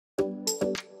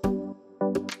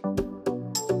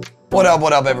What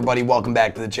up everybody, welcome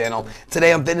back to the channel.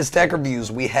 Today on Fitness Tech Reviews,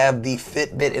 we have the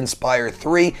Fitbit Inspire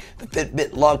 3, the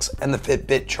Fitbit Luxe, and the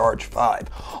Fitbit Charge 5.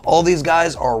 All these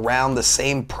guys are around the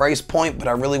same price point, but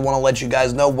I really want to let you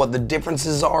guys know what the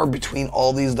differences are between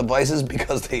all these devices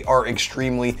because they are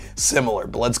extremely similar.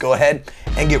 But let's go ahead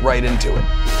and get right into it.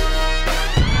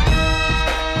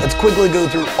 Let's quickly go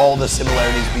through all the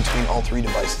similarities between all three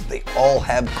devices. They all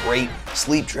have great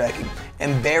sleep tracking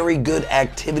and very good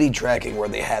activity tracking where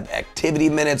they have activity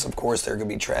minutes. Of course, they're gonna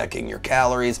be tracking your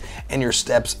calories and your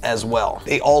steps as well.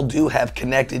 They all do have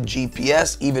connected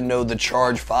GPS, even though the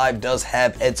Charge 5 does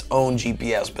have its own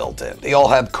GPS built in. They all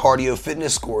have cardio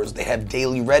fitness scores. They have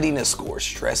daily readiness scores,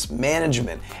 stress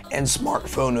management, and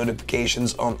smartphone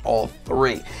notifications on all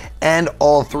three. And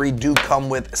all three do come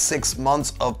with 6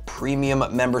 months of premium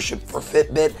membership for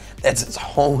Fitbit. That's its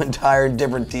whole entire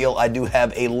different deal. I do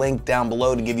have a link down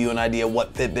below to give you an idea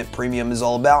what Fitbit Premium is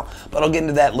all about, but I'll get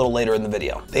into that a little later in the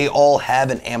video. They all have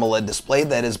an AMOLED display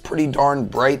that is pretty darn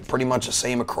bright, pretty much the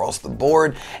same across the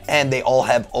board, and they all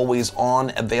have always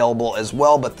on available as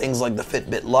well, but things like the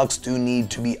Fitbit Luxe do need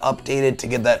to be updated to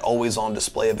get that always on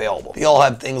display available. They all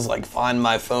have things like Find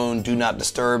My Phone, Do Not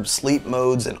Disturb, sleep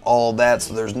modes, and all that,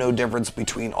 so there's no difference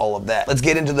between all of that. Let's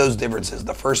get into those differences.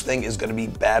 The first thing is going to be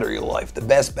battery life. The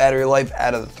best battery life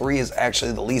out of the three is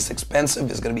actually the least expensive,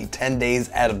 is going to be 10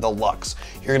 days out of the Luxe.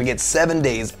 You're gonna get 7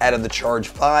 days out of the Charge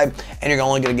 5, and you're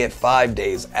only gonna get 5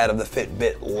 days out of the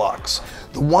Fitbit Luxe.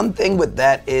 The one thing with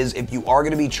that is if you are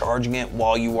gonna be charging it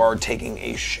while you are taking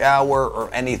a shower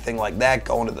or anything like that,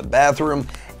 going to the bathroom,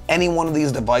 any one of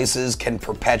these devices can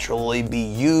perpetually be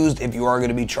used if you are going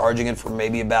to be charging it for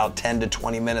maybe about 10 to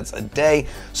 20 minutes a day,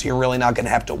 so you're really not going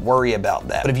to have to worry about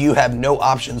that. But if you have no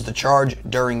options to charge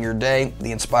during your day,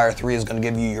 the Inspire 3 is going to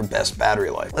give you your best battery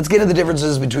life. Let's get into the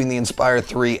differences between the Inspire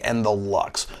 3 and the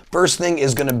Luxe. First thing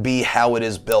is going to be how it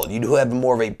is built. You do have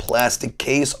more of a plastic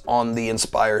case on the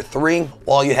Inspire 3,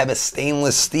 while you have a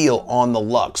stainless steel on the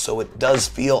Luxe, so it does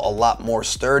feel a lot more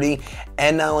sturdy.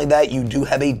 And not only that, you do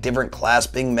have a different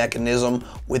clasping mechanism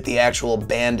with the actual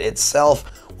band itself.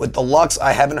 With the Luxe,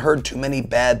 I haven't heard too many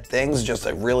bad things, just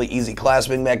a really easy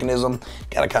clasping mechanism.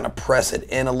 Gotta kind of press it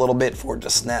in a little bit for it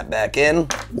to snap back in.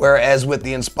 Whereas with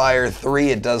the Inspire 3,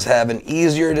 it does have an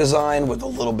easier design with a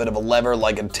little bit of a lever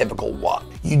like a typical watch.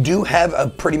 You do have a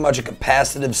pretty much a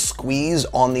capacitive squeeze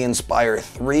on the Inspire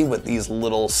 3 with these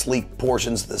little sleek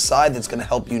portions to the side that's gonna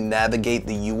help you navigate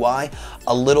the UI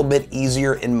a little bit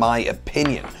easier in my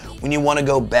opinion. When you want to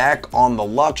go back on the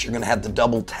Luxe, you're going to have to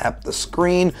double tap the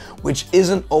screen, which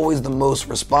isn't always the most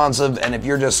responsive, and if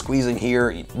you're just squeezing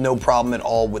here, no problem at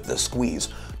all with the squeeze.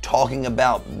 Talking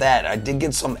about that, I did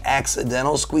get some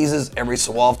accidental squeezes every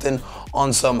so often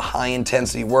on some high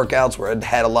intensity workouts where it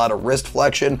had a lot of wrist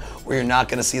flexion, where you're not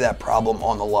going to see that problem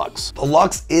on the Luxe. The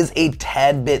Luxe is a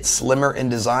tad bit slimmer in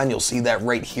design. You'll see that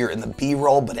right here in the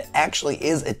B-roll, but it actually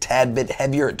is a tad bit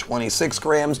heavier at 26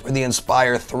 grams, where the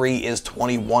Inspire 3 is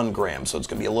 21 grams, so it's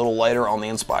going to be a little lighter on the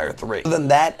Inspire 3. Other than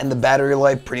that, and the battery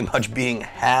life pretty much being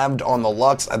halved on the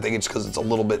Luxe, I think it's because it's a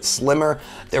little bit slimmer.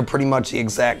 They're pretty much the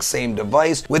exact same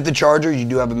device. With the charger, you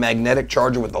do have a magnetic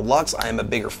charger with the Luxe. I am a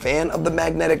bigger fan of the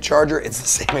magnetic charger. It's the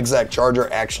same exact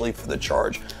charger actually for the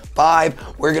Charge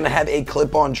 5. We're gonna have a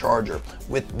clip-on charger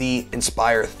with the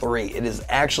Inspire 3. It is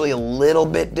actually a little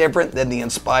bit different than the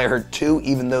Inspire 2,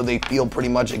 even though they feel pretty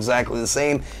much exactly the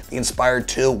same. The Inspire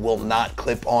 2 will not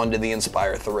clip on to the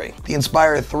Inspire 3. The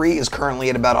Inspire 3 is currently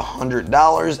at about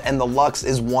 $100 and the Luxe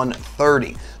is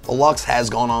 $130. The Luxe has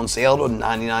gone on sale to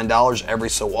 $99 every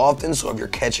so often, so if you're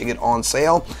catching it on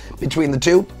sale, between the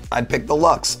two, I'd pick the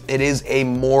Luxe. It is a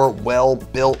more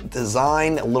well-built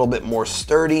design, a little bit more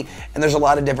sturdy, and there's a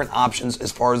lot of different options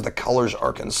as far as the colors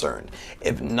are concerned.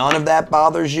 If none of that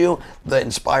bothers you, the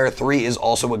Inspire 3 is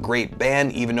also a great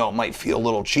band, even though it might feel a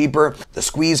little cheaper. The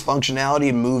squeeze functionality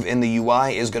and move in the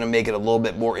UI is going to make it a little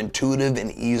bit more intuitive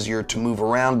and easier to move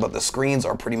around, but the screens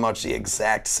are pretty much the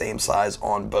exact same size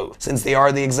on both. Since they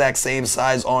are the exact same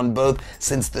size on both,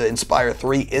 since the Inspire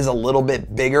 3 is a little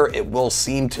bit bigger, it will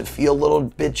seem to feel a little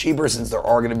bit cheaper since there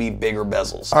are going to be bigger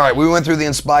bezels. All right, we went through the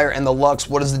Inspire and the Luxe.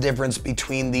 What is the difference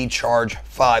between the Charge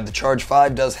 5? The Charge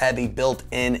 5 does have a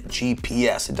built-in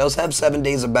GPS. It does have 7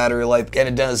 days of battery life, and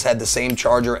it does have the same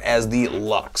charger as the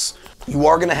Luxe. You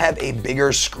are going to have a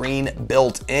bigger screen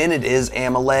built in. It is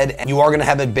AMOLED, and you are going to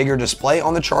have a bigger display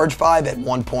on the Charge 5 at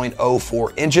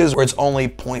 1.04 inches, where it's only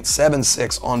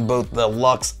 0.76 on both the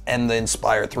Luxe and the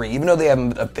Inspire 3. Even though they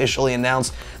haven't officially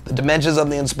announced the dimensions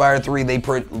of the Inspire 3, they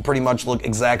pretty much look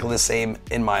exactly the same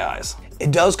in my eyes.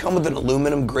 It does come with an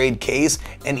aluminum grade case,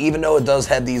 and even though it does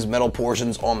have these metal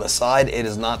portions on the side, it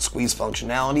is not squeeze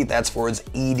functionality. That's for its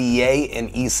EDA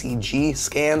and ECG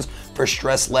scans for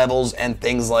stress levels and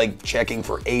things like checking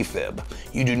for AFib.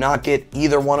 You do not get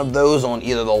either one of those on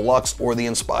either the Luxe or the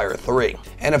Inspire 3.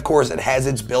 And of course, it has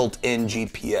its built-in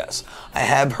GPS. I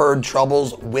have heard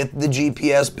troubles with the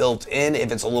GPS built in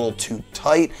if it's a little too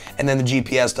tight and then the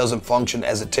GPS doesn't function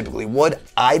as it typically would.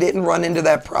 I didn't run into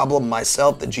that problem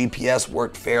myself. The GPS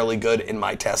worked fairly good in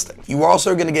my testing. You are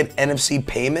also going to get NFC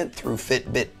payment through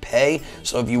Fitbit Pay.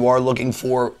 So if you are looking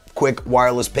for quick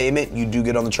wireless payment, you do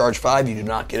get on the Charge 5. You do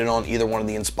not get it on either one of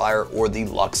the Inspire or the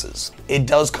Luxes. It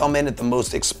does come in at the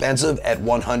most expensive at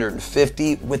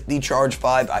 $150 with the Charge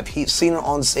 5. I've seen it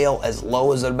on sale as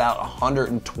low as about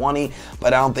 $120,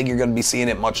 but I don't think you're going to be seeing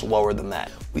it much lower than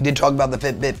that. We did talk about the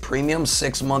Fitbit Premium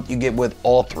 6-month you get with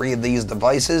all 3 of these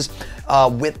devices.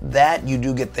 With that, you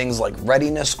do get things like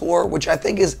readiness score, which I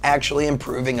think is actually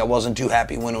improving. I wasn't too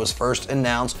happy when it was first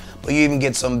announced, but you even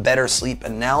get some better sleep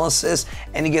analysis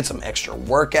and you get some extra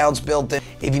workouts built in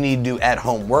if you need to do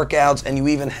at-home workouts, and you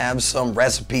even have some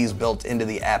recipes built into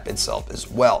the app itself as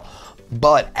well.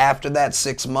 But after that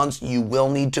 6 months, you will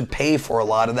need to pay for a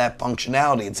lot of that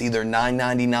functionality. It's either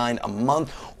 $9.99 a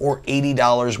month or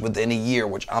 $80 within a year,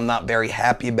 which I'm not very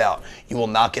happy about. You will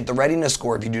not get the readiness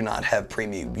score if you do not have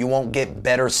premium. You won't get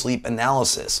better sleep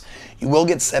analysis. You will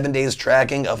get 7 days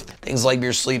tracking of things like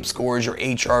your sleep scores, your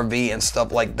HRV and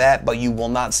stuff like that, but you will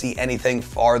not see anything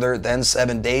farther than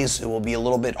 7 days. So it will be a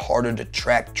little bit harder to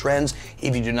track trends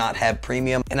if you do not have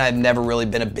premium. And I've never really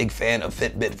been a big fan of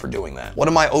Fitbit for doing that. What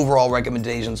are my overall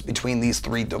recommendations between these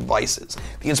 3 devices?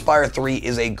 The Inspire 3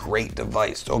 is a great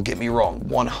device. Don't get me wrong,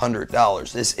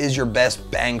 $100. This is your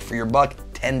best bang for your buck.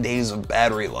 10 days of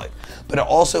battery life, but it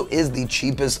also is the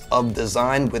cheapest of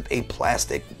design with a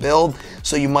plastic build,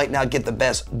 so you might not get the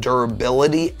best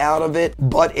durability out of it,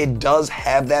 but it does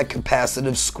have that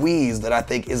capacitive squeeze that I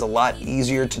think is a lot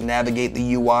easier to navigate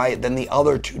the UI than the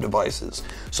other 2 devices.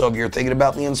 So if you're thinking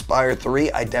about the Inspire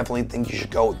 3, I definitely think you should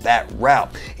go that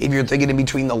route. If you're thinking in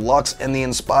between the Luxe and the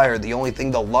Inspire, the only thing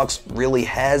the Luxe really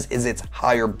has is its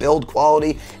higher build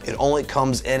quality. It only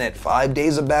comes in at 5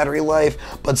 days of battery life,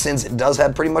 but since it does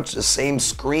have pretty much the same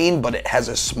screen, but it has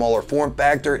a smaller form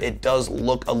factor, it does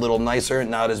look a little nicer,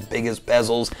 not as big as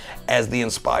bezels as the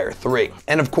Inspire 3.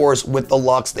 And of course, with the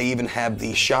Luxe, they even have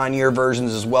the shinier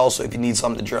versions as well, so if you need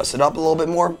something to dress it up a little bit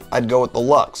more, I'd go with the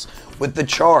Luxe. With the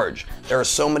Charge, there are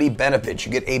so many benefits.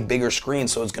 You get a bigger screen,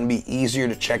 so it's going to be easier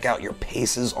to check out your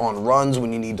paces on runs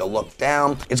when you need to look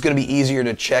down. It's going to be easier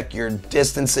to check your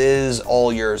distances,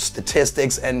 all your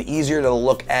statistics, and easier to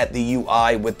look at the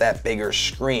UI with that bigger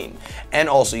screen. And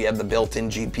also, you have the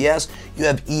built-in GPS. You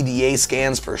have EDA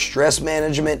scans for stress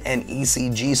management and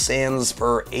ECG scans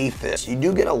for AFib. So you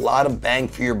do get a lot of bang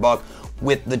for your buck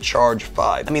with the Charge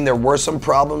 5. I mean, there were some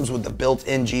problems with the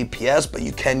built-in GPS, but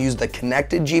you can use the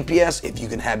connected GPS if you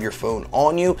can have your phone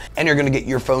on you, and you're gonna get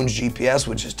your phone's GPS,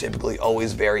 which is typically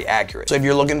always very accurate. So if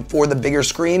you're looking for the bigger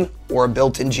screen or a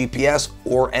built-in GPS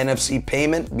or NFC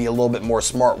payment, be a little bit more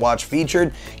smartwatch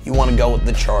featured, you wanna go with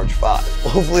the Charge 5.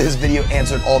 Well, hopefully this video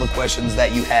answered all the questions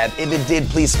that you had. If it did,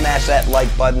 please smash that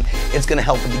like button. It's gonna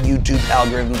help with the YouTube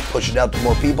algorithm to push it out to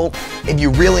more people. If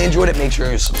you really enjoyed it, make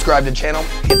sure you subscribe to the channel,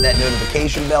 hit that notification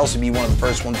bell so you'll be one of the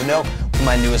first ones to know when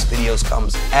my newest videos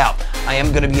comes out. I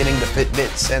am going to be getting the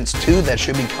Fitbit Sense 2 that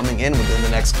should be coming in within the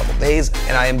next couple days,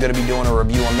 and I am going to be doing a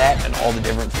review on that and all the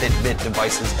different Fitbit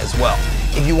devices as well.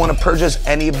 If you want to purchase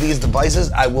any of these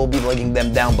devices, I will be linking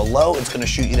them down below. It's going to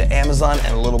shoot you to Amazon,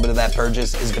 and a little bit of that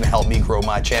purchase is going to help me grow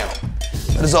my channel.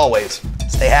 But as always,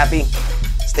 stay happy,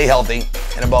 stay healthy,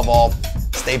 and above all,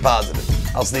 stay positive.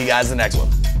 I'll see you guys in the next one.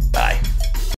 Bye.